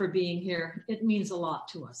so much for being here. It means a lot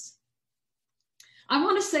to us. I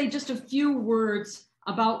want to say just a few words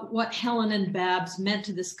about what Helen and Babs meant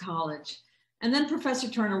to this college. And then Professor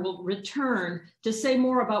Turner will return to say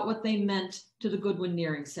more about what they meant to the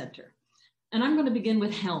Goodwin-Niering Center. And I'm going to begin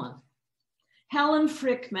with Helen. Helen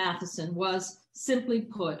Fricke Mathieson was, simply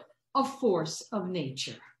put, a force of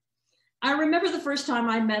nature. I remember the first time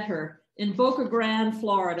I met her in Boca Grande,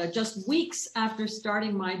 Florida, just weeks after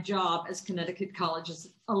starting my job as Connecticut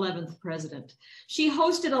College's 11th president. She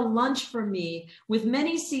hosted a lunch for me with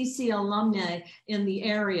many CC alumni in the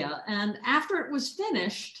area. And after it was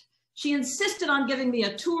finished, she insisted on giving me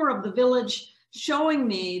a tour of the village, showing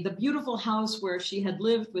me the beautiful house where she had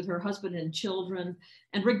lived with her husband and children,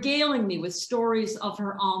 and regaling me with stories of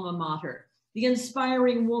her alma mater, the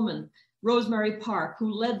inspiring woman, Rosemary Park,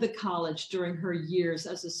 who led the college during her years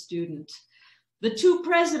as a student, the two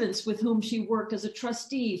presidents with whom she worked as a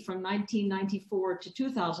trustee from 1994 to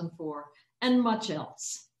 2004, and much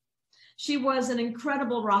else. She was an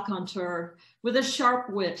incredible raconteur with a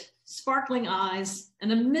sharp wit, sparkling eyes,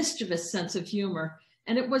 and a mischievous sense of humor,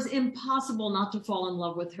 and it was impossible not to fall in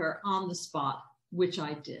love with her on the spot, which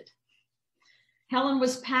I did. Helen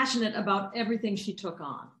was passionate about everything she took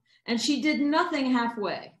on, and she did nothing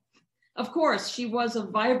halfway. Of course, she was a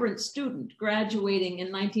vibrant student, graduating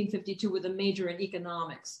in 1952 with a major in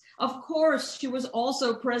economics. Of course, she was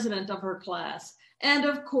also president of her class. And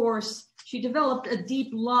of course, she developed a deep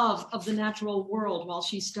love of the natural world while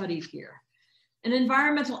she studied here. An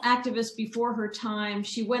environmental activist before her time,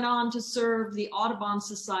 she went on to serve the Audubon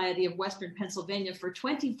Society of Western Pennsylvania for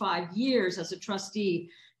 25 years as a trustee,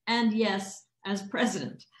 and yes, as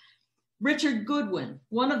president. Richard Goodwin,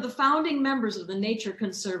 one of the founding members of the Nature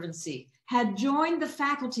Conservancy, had joined the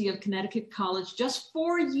faculty of Connecticut College just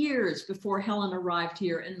 4 years before Helen arrived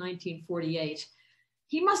here in 1948.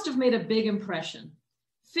 He must have made a big impression.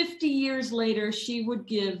 50 years later, she would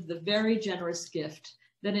give the very generous gift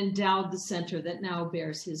that endowed the center that now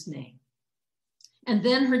bears his name. And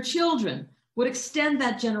then her children would extend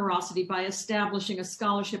that generosity by establishing a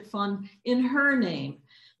scholarship fund in her name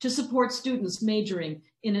to support students majoring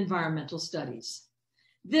in environmental studies.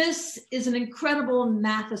 This is an incredible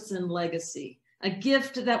Mathieson legacy, a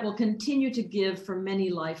gift that will continue to give for many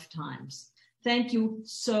lifetimes. Thank you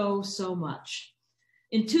so, so much.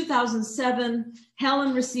 In 2007,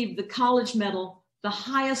 Helen received the College Medal, the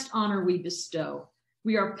highest honor we bestow.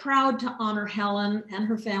 We are proud to honor Helen and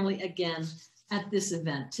her family again at this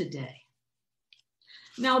event today.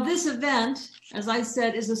 Now, this event, as I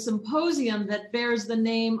said, is a symposium that bears the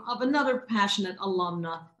name of another passionate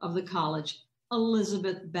alumna of the college,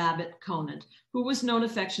 Elizabeth Babbott Conant, who was known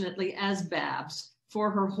affectionately as Babs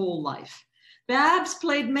for her whole life. Babs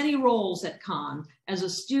played many roles at Conn as a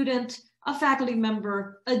student, a faculty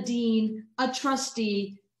member, a dean, a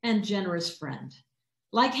trustee, and generous friend.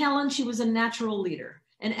 Like Helen, she was a natural leader,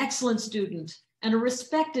 an excellent student, and a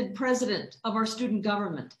respected president of our student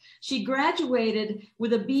government. She graduated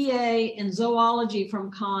with a BA in zoology from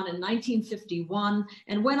Conn in 1951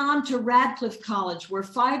 and went on to Radcliffe College, where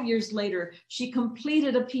 5 years later, she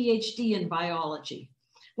completed a PhD in biology.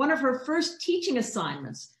 One of her first teaching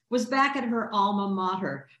assignments was back at her alma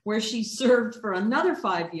mater, where she served for another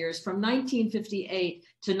 5 years from 1958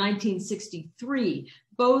 to 1963,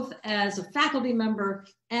 both as a faculty member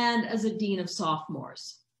and as a dean of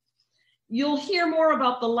sophomores. You'll hear more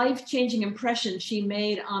about the life-changing impression she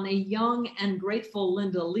made on a young and grateful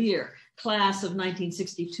Linda Lear, class of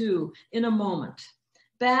 1962, in a moment.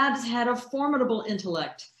 Babs had a formidable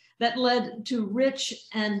intellect that led to rich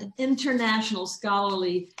and international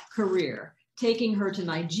scholarly career, taking her to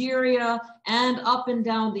Nigeria and up and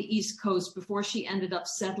down the East Coast before she ended up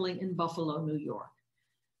settling in Buffalo, New York.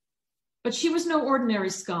 But she was no ordinary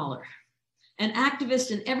scholar. An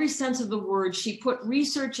activist in every sense of the word, she put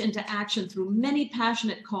research into action through many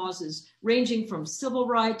passionate causes, ranging from civil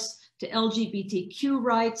rights to LGBTQ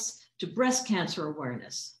rights, to breast cancer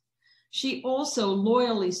awareness. She also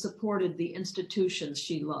loyally supported the institutions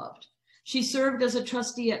she loved. She served as a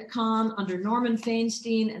trustee at Conn under Norman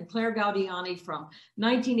Feinstein and Claire Gaudiani from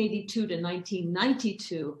 1982 to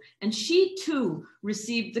 1992, and she too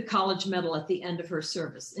received the College Medal at the end of her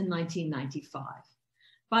service in 1995.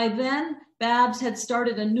 By then, Babs had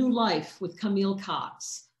started a new life with Camille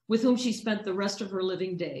Cox, with whom she spent the rest of her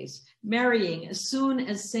living days, marrying as soon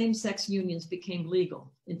as same-sex unions became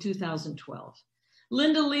legal in 2012.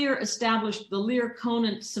 Linda Lear established the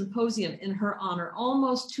Lear-Conant Symposium in her honor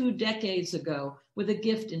almost 2 decades ago with a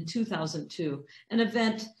gift in 2002, an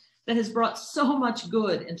event that has brought so much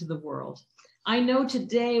good into the world. I know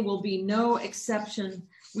today will be no exception.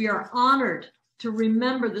 We are honored to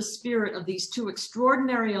remember the spirit of these 2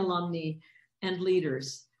 extraordinary alumni and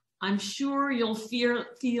leaders. I'm sure you'll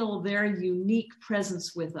feel their unique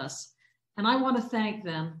presence with us. And I want to thank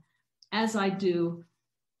them, as I do,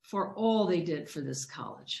 for all they did for this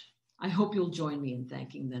college. I hope you'll join me in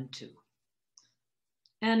thanking them too.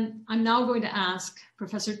 And I'm now going to ask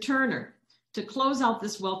Professor Turner to close out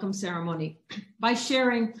this welcome ceremony by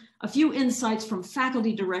sharing a few insights from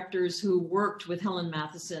faculty directors who worked with Helen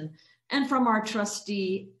Mathieson and from our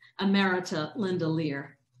trustee emerita, Linda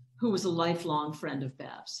Lear, who was a lifelong friend of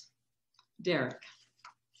Babs. Derek.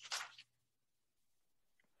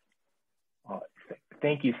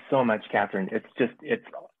 Thank you so much, Catherine.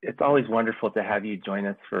 It's always wonderful to have you join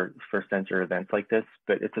us for center events like this,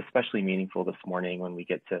 but it's especially meaningful this morning when we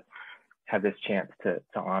get to have this chance to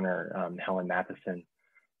honor Helen Mathieson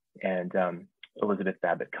and Elizabeth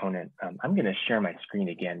Babbott Conant. I'm going to share my screen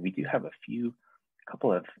again. We do have a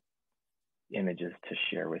couple of images to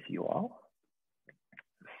share with you all.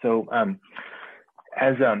 So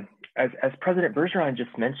as President Bergeron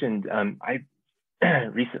just mentioned, I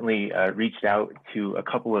recently reached out to a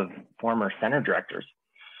couple of former center directors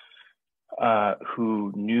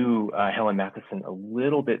who knew Helen Mathieson a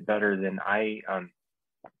little bit better than I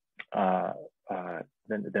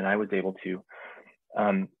was able to.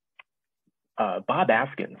 Bob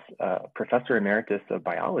Askins, Professor Emeritus of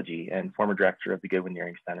Biology and former director of the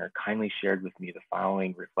Goodwin-Niering Center, kindly shared with me the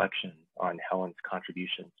following reflections on Helen's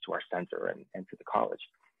contributions to our center and to the college.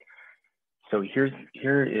 So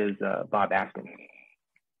here is Bob Askins.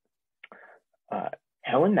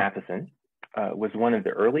 Helen Mathieson was one of the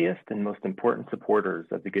earliest and most important supporters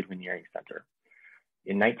of the Goodwin-Niering Center.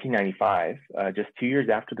 In 1995, just 2 years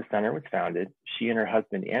after the center was founded, she and her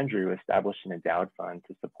husband Andrew established an endowed fund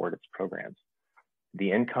to support its programs.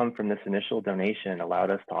 The income from this initial donation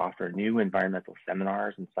allowed us to offer new environmental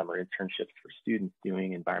seminars and summer internships for students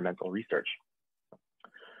doing environmental research.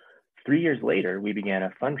 3 years later, we began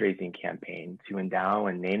a fundraising campaign to endow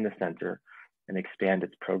and name the center and expand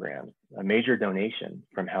its programs. A major donation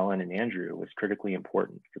from Helen and Andrew was critically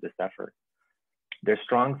important for this effort. Their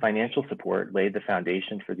strong financial support laid the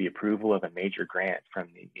foundation for the approval of a major grant from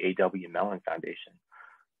the A.W. Mellon Foundation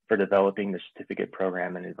for developing the certificate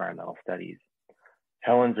program in environmental studies.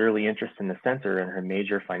 Helen's early interest in the center and her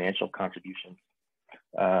major financial contributions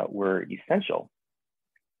were essential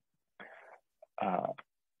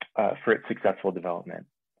for its successful development.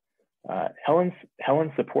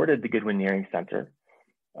 Helen supported the Goodwin-Niering Center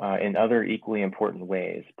in other equally important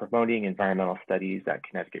ways, promoting environmental studies at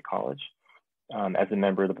Connecticut College as a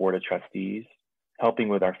member of the Board of Trustees, helping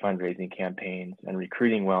with our fundraising campaigns, and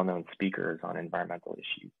recruiting well-known speakers on environmental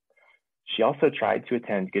issues. She also tried to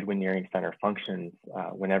attend Goodwin-Niering Center functions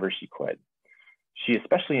whenever she could. She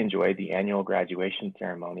especially enjoyed the annual graduation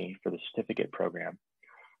ceremony for the certificate program,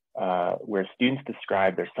 where students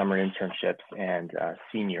describe their summer internships and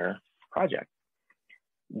senior projects.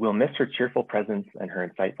 We'll miss her cheerful presence and her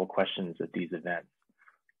insightful questions at these events.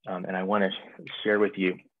 And I want to share with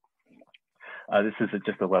you, this is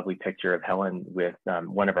just a lovely picture of Helen with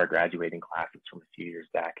one of our graduating classes from a few years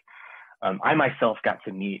back. I myself got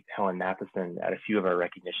to meet Helen Mathieson at a few of our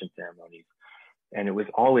recognition ceremonies, and it was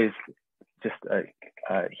always just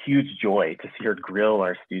a huge joy to see her grill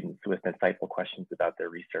our students with insightful questions about their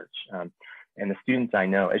research. And the students I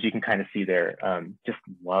know, as you can kind of see there, just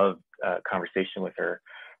loved conversation with her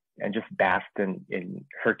and just basked in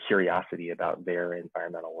her curiosity about their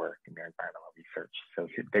environmental work and their environmental research. So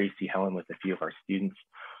there you see Helen with a few of our students.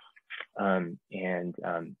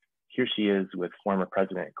 Here she is with former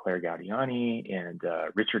President Claire Gaudiani and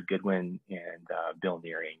Richard Goodwin and Bill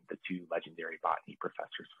Niering, the 2 legendary botany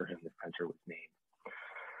professors for whom the center was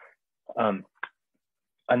named.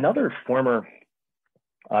 Another former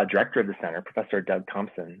director of the center, Professor Doug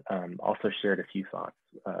Thompson, also shared a few thoughts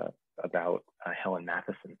about Helen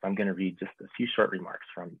Mathieson. So I'm going to read just a few short remarks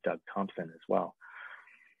from Doug Thompson as well.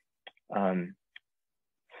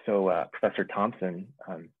 Professor Thompson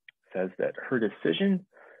says that her decision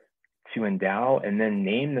to endow and then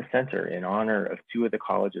name the center in honor of two of the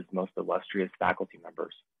college's most illustrious faculty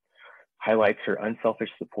members highlights her unselfish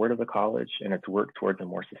support of the college and its work towards a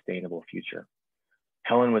more sustainable future.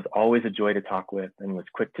 Helen was always a joy to talk with and was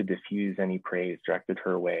quick to diffuse any praise directed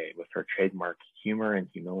her way with her trademark humor and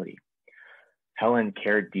humility. Helen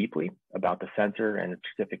cared deeply about the center and its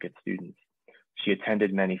certificate students. She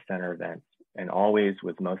attended many center events and always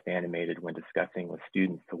was most animated when discussing with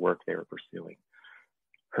students the work they were pursuing.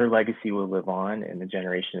 Her legacy will live on, and the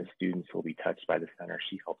generation of students will be touched by the center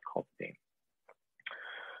she helped cultivate.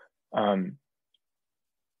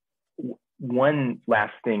 One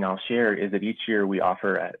last thing I'll share is that each year we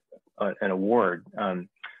offer an award,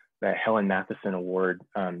 the Helen Mathieson Award,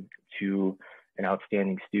 to an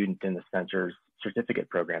outstanding student in the center's certificate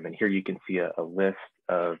program. And here you can see a list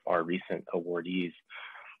of our recent awardees.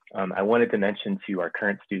 I wanted to mention to our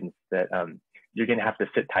current students that you're going to have to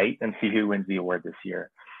sit tight and see who wins the award this year.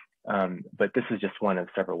 But this is just one of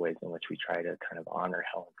several ways in which we try to kind of honor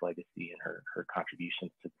Helen's legacy and her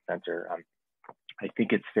contributions to the center. I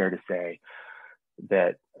think it's fair to say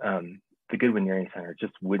that the Goodwin-Niering Center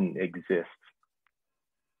just wouldn't exist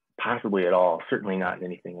possibly at all, certainly not in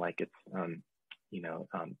anything like its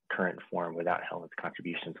current form without Helen's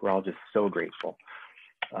contributions. We're all just so grateful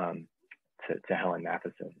to Helen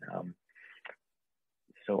Mathieson.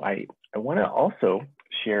 So I want to also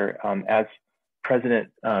share, as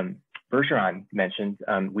President Bergeron mentioned,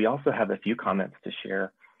 we also have a few comments to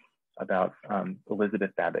share about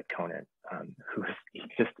Elizabeth Babbott Conant, who is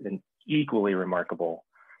just an equally remarkable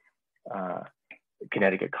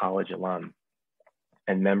Connecticut College alum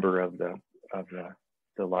and member of the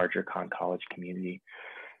larger College community.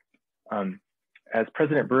 As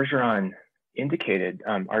President Bergeron indicated,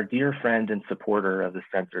 our dear friend and supporter of the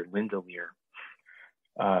center, Linda Lear,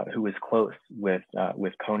 who was close with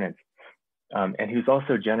Conant, and who's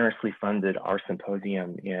also generously funded our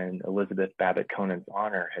symposium in Elizabeth Babbott Conant's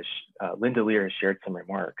honor, Linda Lear has shared some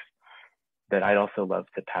remarks that I'd also love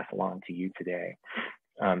to pass along to you today.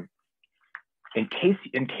 In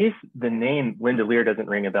case the name Linda Lear doesn't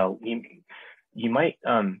ring a bell, you might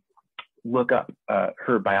look up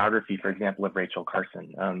her biography, for example, of Rachel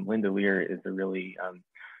Carson. Linda Lear is a really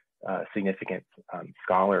significant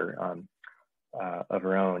scholar of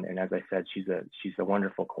her own, and as I said, she's a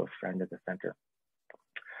wonderful close friend of the center.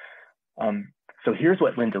 So here's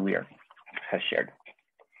what Linda Lear has shared.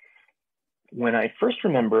 When I first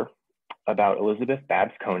remember about Elizabeth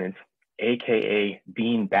Babs Conant, aka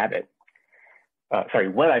Dean Babbott,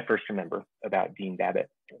 what I first remember about Dean Babbott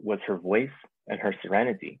was her voice and her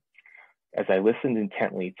serenity as I listened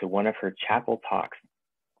intently to one of her chapel talks,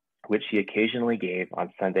 which she occasionally gave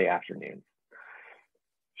on Sunday afternoons.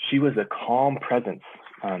 She was a calm presence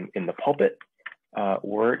in the pulpit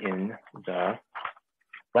or in the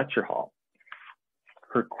lecture hall.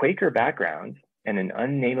 Her Quaker background and an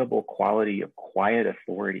unnameable quality of quiet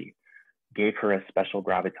authority gave her a special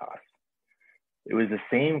gravitas. It was the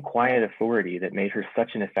same quiet authority that made her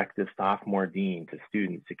such an effective sophomore dean to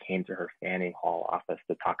students who came to her Fanning Hall office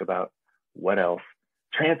to talk about what else?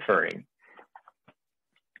 Transferring.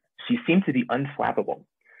 She seemed to be unflappable.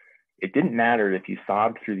 It didn't matter if you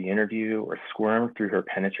sobbed through the interview or squirmed through her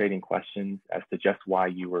penetrating questions as to just why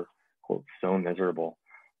you were, quote, so miserable.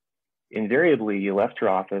 Invariably, you left her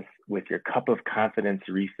office with your cup of confidence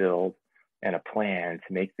refilled and a plan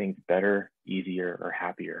to make things better, easier, or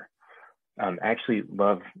happier. I actually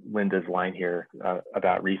love Linda's line here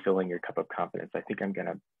about refilling your cup of confidence. I think I'm going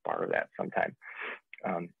to borrow that sometime.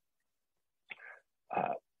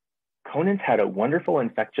 Conant had a wonderful,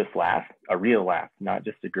 infectious laugh, a real laugh, not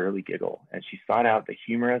just a girly giggle, and she sought out the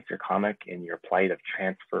humorous or comic in your plight of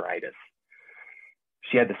transferitis.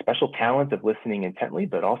 She had the special talent of listening intently,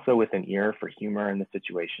 but also with an ear for humor in the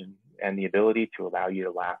situation and the ability to allow you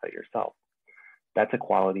to laugh at yourself. That's a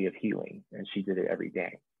quality of healing, and she did it every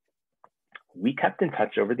day. We kept in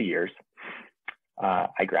touch over the years.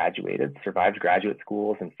 I graduated, survived graduate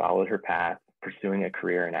schools, and followed her path, pursuing a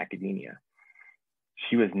career in academia.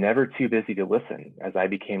 She was never too busy to listen as I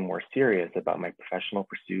became more serious about my professional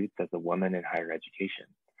pursuits as a woman in higher education.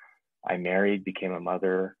 I married, became a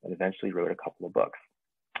mother, and eventually wrote a couple of books.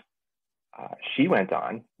 She went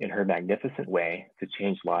on, in her magnificent way, to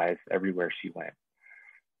change lives everywhere she went.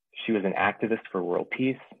 She was an activist for world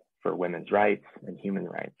peace, for women's rights, and human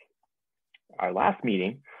rights. Our last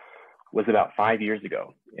meeting was about 5 years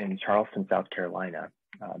ago in Charleston, South Carolina.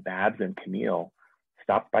 Babs and Camille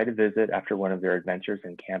stopped by to visit after one of their adventures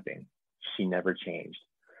in camping. She never changed.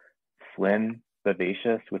 Slim,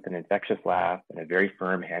 vivacious with an infectious laugh and a very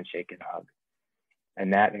firm handshake and hug,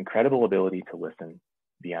 and that incredible ability to listen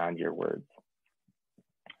beyond your words.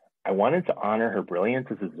 I wanted to honor her brilliance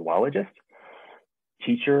as a zoologist,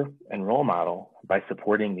 teacher, and role model by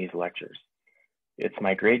supporting these lectures. It's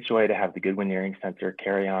my great joy to have the Goodwin-Niering Center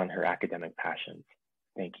carry on her academic passions.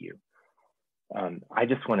 Thank you. I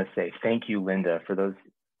just want to say thank you, Linda, for those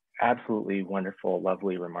absolutely wonderful,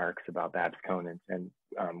 lovely remarks about Babs Conant, and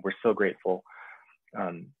we're so grateful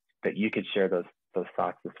that you could share those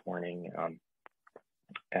thoughts this morning,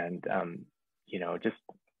 and you know, just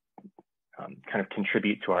kind of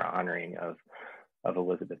contribute to our honoring of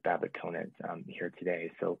Elizabeth Babbott Conant here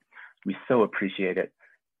today. So we so appreciate it.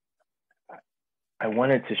 I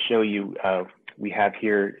wanted to show you, we have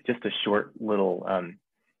here just a short little,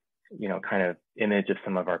 you know, kind of image of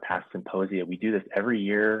some of our past symposia. We do this every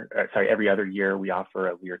year, every other year. We offer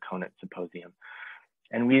a Lear-Conant Symposium.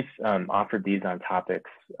 And we've offered these on topics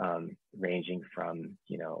ranging from,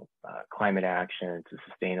 you know, climate action to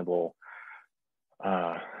sustainable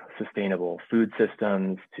food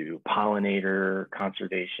systems to pollinator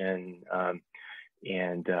conservation.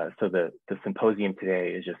 So the symposium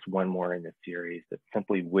today is just one more in the series that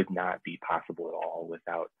simply would not be possible at all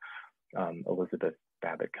without Elizabeth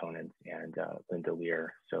Babbott Conant and Linda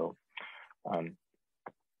Lear. So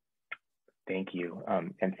thank you,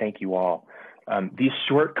 and thank you all. These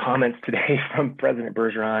short comments today from President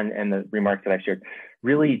Bergeron and the remarks that I shared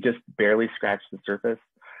really just barely scratch the surface.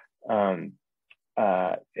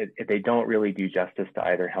 They don't really do justice to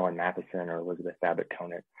either Helen Mathieson or Elizabeth Babbott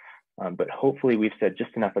Conant. But hopefully we've said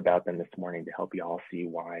just enough about them this morning to help you all see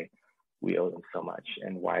why we owe them so much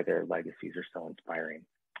and why their legacies are so inspiring.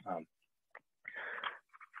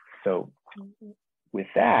 So with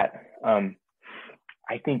that,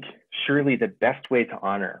 I think surely the best way to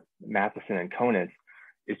honor Mathieson and Conant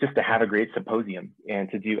is just to have a great symposium and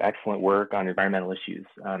to do excellent work on environmental issues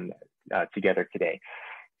together today.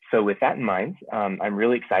 So with that in mind, I'm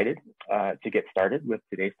really excited to get started with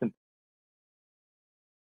today's